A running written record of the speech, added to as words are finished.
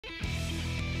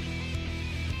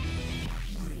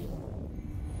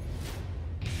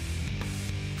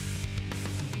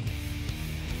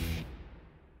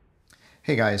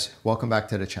Hey guys, welcome back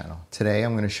to the channel. Today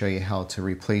I'm going to show you how to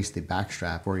replace the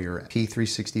backstrap for your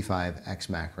P365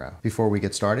 XMacro. Before we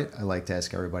get started, I'd like to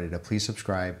ask everybody to please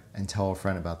subscribe and tell a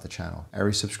friend about the channel.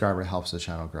 Every subscriber helps the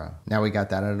channel grow. Now we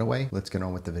got that out of the way, let's get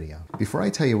on with the video. Before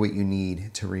I tell you what you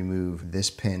need to remove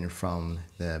this pin from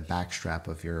the backstrap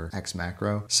of your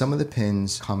XMacro, some of the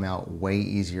pins come out way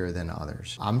easier than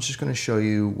others. I'm just going to show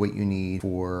you what you need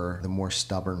for the more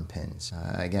stubborn pins.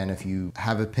 Again, if you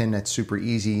have a pin that's super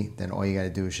easy, then all you got to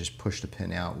do is just push the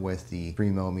pin out with the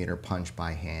 3mm punch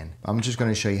by hand. I'm just going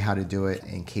to show you how to do it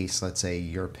in case, let's say,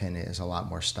 your pin is a lot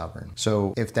more stubborn.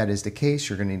 So if that is the case,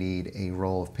 you're going to need a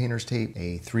roll of painter's tape,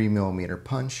 a 3mm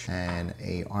punch, and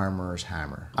a armorer's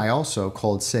hammer. I also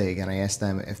called SIG and I asked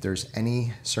them if there's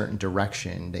any certain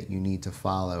direction that you need to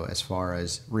follow as far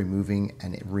as removing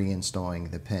and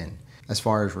reinstalling the pin. As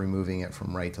far as removing it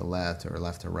from right to left or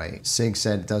left to right, SIG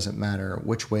said it doesn't matter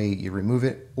which way you remove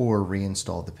it or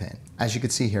reinstall the pin. As you can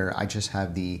see here, I just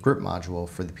have the grip module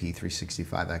for the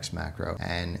P365 XMacro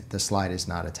and the slide is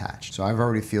not attached. So I've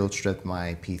already field stripped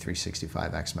my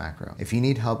P365 XMacro. If you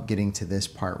need help getting to this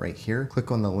part right here,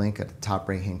 click on the link at the top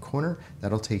right hand corner.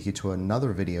 That'll take you to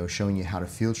another video showing you how to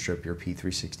field strip your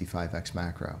P365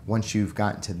 XMacro. Once you've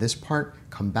gotten to this part,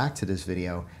 come back to this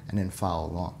video and then follow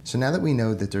along. So now that we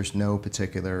know that there's no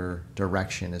particular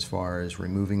direction as far as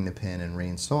removing the pin and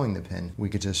reinstalling the pin, we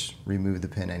could just remove the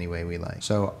pin any way we like.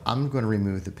 So I'm going to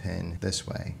remove the pin this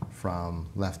way from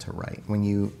left to right. When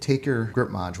you take your grip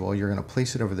module, you're going to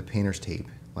place it over the painter's tape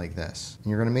like this.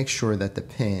 And you're going to make sure that the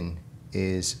pin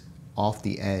is off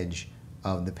the edge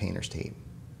of the painter's tape.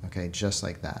 Okay, just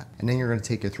like that. And then you're going to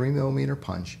take your 3mm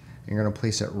punch and you're going to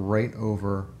place it right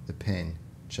over the pin,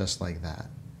 just like that.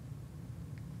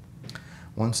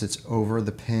 Once it's over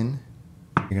the pin,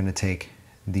 you're going to take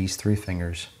these three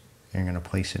fingers and you're going to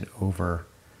place it over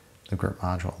the grip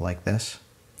module like this.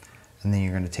 And then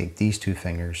you're going to take these two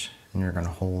fingers and you're going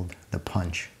to hold the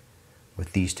punch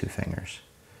with these two fingers.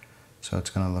 So it's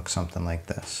going to look something like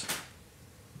this.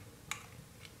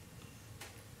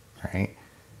 All right.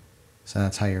 So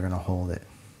that's how you're going to hold it.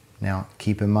 Now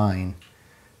keep in mind,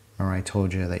 remember I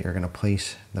told you that you're going to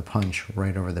place the punch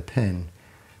right over the pin.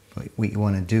 But what you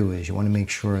want to do is you want to make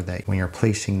sure that when you're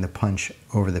placing the punch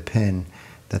over the pin,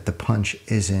 that the punch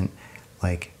isn't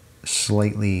like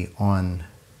slightly on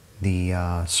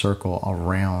the circle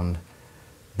around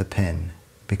the pin.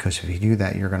 Because if you do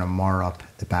that, you're going to mar up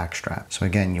the backstrap. So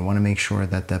again, you want to make sure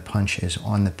that the punch is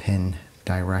on the pin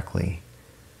directly,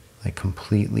 like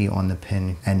completely on the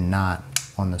pin and not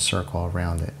on the circle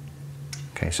around it.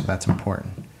 Okay, so that's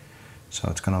important. So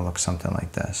it's going to look something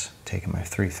like this. Taking my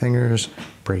three fingers,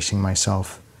 bracing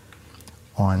myself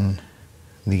on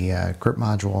the grip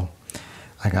module.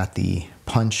 I got the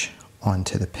punch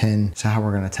onto the pin. So how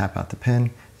we're going to tap out the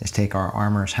pin is take our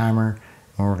armorer's hammer.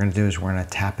 What we're going to do is we're going to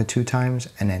tap it 2 times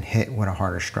and then hit with a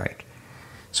harder strike.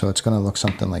 So it's going to look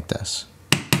something like this.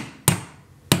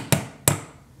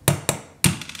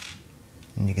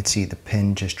 And you can see the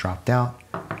pin just dropped out.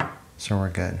 So we're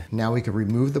good. Now we can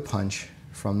remove the punch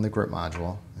from the grip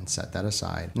module and set that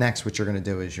aside. Next, what you're going to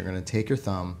do is you're going to take your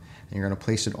thumb and you're going to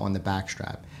place it on the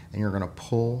backstrap and you're going to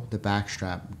pull the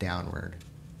backstrap downward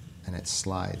and it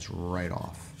slides right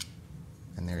off.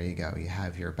 And there you go, you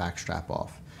have your backstrap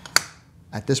off.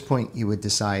 At this point, you would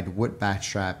decide what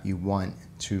backstrap you want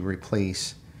to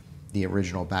replace the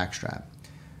original backstrap.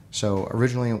 So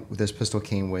originally this pistol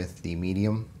came with the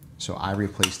medium, so I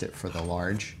replaced it for the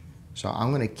large. So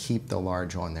I'm going to keep the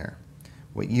large on there.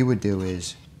 What you would do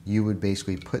is you would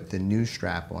basically put the new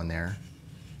strap on there.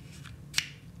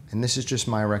 And this is just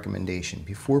my recommendation.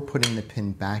 Before putting the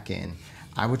pin back in,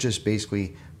 I would just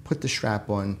basically put the strap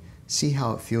on, see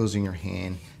how it feels in your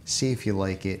hand, see if you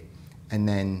like it, and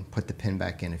then put the pin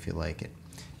back in if you like it.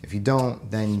 If you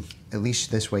don't, then at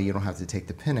least this way you don't have to take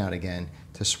the pin out again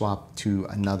to swap to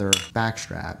another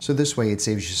backstrap. So this way it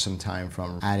saves you some time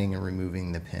from adding and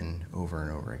removing the pin over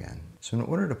and over again. So in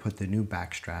order to put the new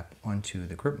backstrap onto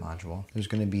the grip module, there's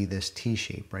going to be this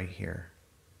T-shape right here,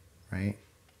 right?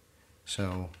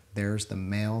 So there's the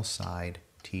male side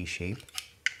T-shape,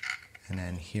 and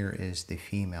then here is the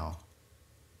female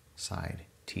side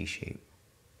T-shape.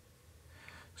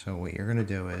 So what you're going to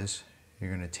do is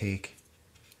you're going to take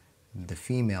the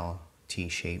female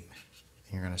T-shape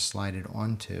and you're going to slide it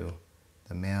onto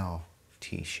the male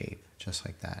T-shape, just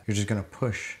like that. You're just going to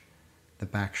push the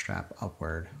backstrap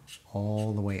upward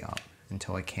all the way up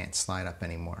until it can't slide up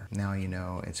anymore. Now you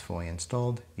know it's fully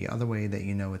installed. The other way that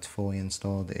you know it's fully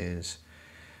installed is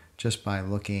just by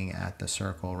looking at the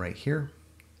circle right here.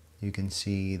 You can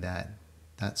see that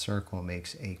that circle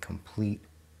makes a complete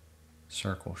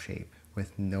circle shape.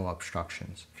 with no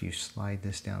obstructions. If you slide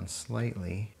this down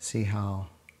slightly, see how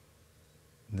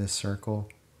this circle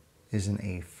isn't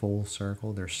a full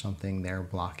circle? There's something there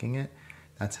blocking it.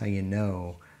 That's how you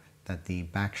know that the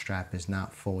back strap is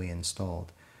not fully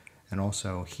installed. And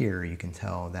also here you can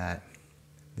tell that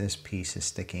this piece is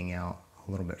sticking out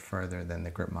a little bit further than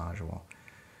the grip module.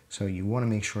 So you want to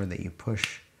make sure that you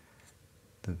push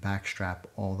the back strap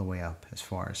all the way up as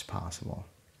far as possible.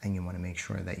 And you want to make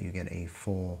sure that you get a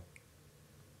full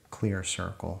clear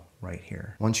circle right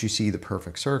here. Once you see the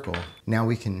perfect circle, now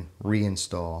we can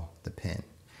reinstall the pin.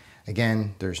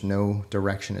 Again, there's no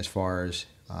direction as far as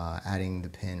adding the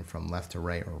pin from left to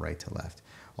right or right to left.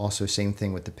 Also, same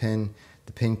thing with the pin.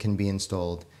 The pin can be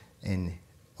installed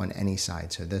on any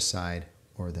side, so this side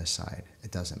or this side,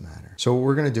 it doesn't matter. So what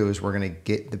we're gonna do is we're gonna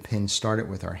get the pin started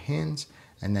with our hands,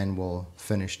 and then we'll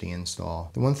finish the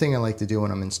install. The one thing I like to do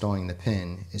when I'm installing the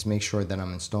pin is make sure that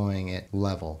I'm installing it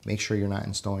level. Make sure you're not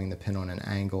installing the pin on an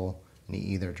angle in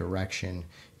either direction.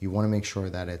 You wanna make sure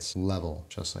that it's level,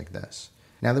 just like this.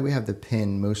 Now that we have the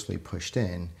pin mostly pushed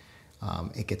in,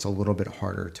 it gets a little bit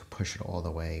harder to push it all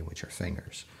the way with your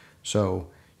fingers. So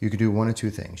you could do one of two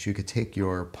things. You could take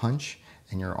your punch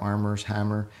and your armor's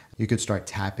hammer. You could start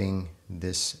tapping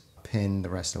this pin the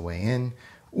rest of the way in,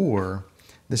 or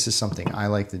this is something I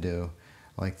like to do.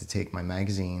 I like to take my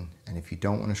magazine, and if you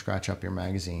don't want to scratch up your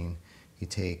magazine, you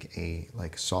take a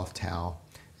soft towel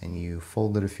and you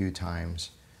fold it a few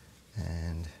times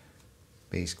and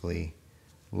basically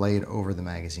lay it over the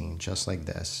magazine just like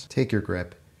this. Take your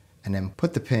grip and then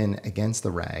put the pin against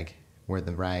the rag where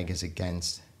the rag is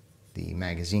against the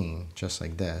magazine, just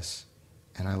like this.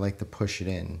 And I like to push it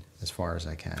in as far as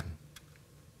I can.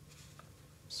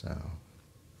 So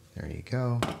there you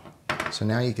go. So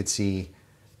now you can see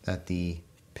that the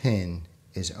pin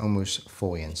is almost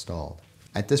fully installed.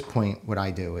 At this point, what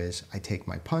I do is I take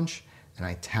my punch and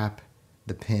I tap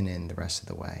the pin in the rest of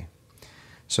the way.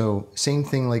 So same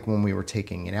thing like when we were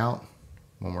taking it out,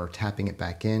 when we're tapping it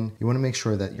back in, you want to make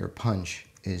sure that your punch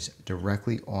is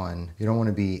directly on. You don't want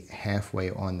to be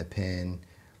halfway on the pin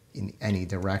in any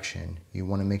direction. You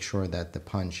want to make sure that the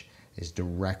punch is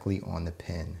directly on the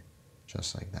pin,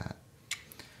 just like that.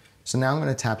 So now I'm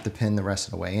going to tap the pin the rest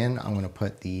of the way in. I'm going to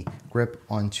put the grip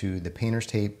onto the painter's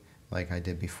tape like I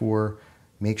did before.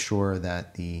 Make sure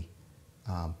that the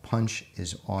punch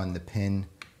is on the pin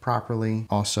properly.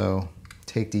 Also,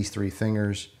 take these 3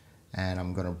 fingers and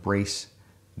I'm going to brace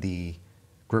the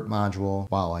grip module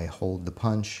while I hold the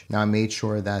punch. Now I made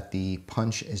sure that the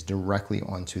punch is directly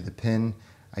onto the pin.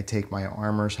 I take my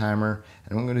armor's hammer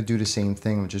and I'm going to do the same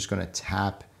thing. I'm just going to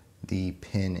tap the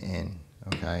pin in,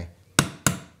 okay?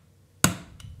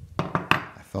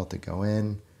 I felt it go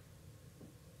in.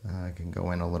 I can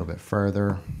go in a little bit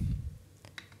further,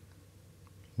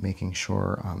 making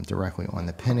sure I'm directly on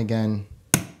the pin again.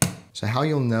 So how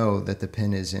you'll know that the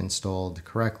pin is installed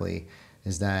correctly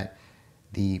is that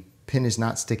the pin is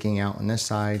not sticking out on this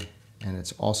side and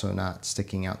it's also not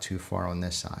sticking out too far on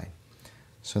this side.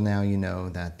 So now you know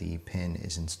that the pin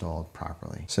is installed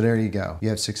properly. So there you go. You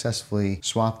have successfully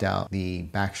swapped out the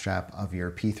backstrap of your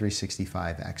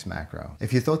P365 XMacro.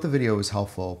 If you thought the video was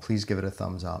helpful, please give it a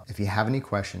thumbs up. If you have any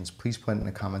questions, please put it in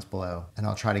the comments below and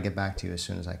I'll try to get back to you as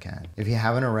soon as I can. If you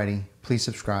haven't already, please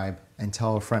subscribe and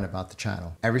tell a friend about the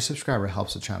channel. Every subscriber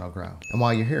helps the channel grow. And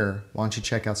while you're here, why don't you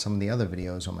check out some of the other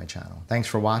videos on my channel. Thanks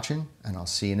for watching and I'll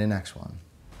see you in the next one.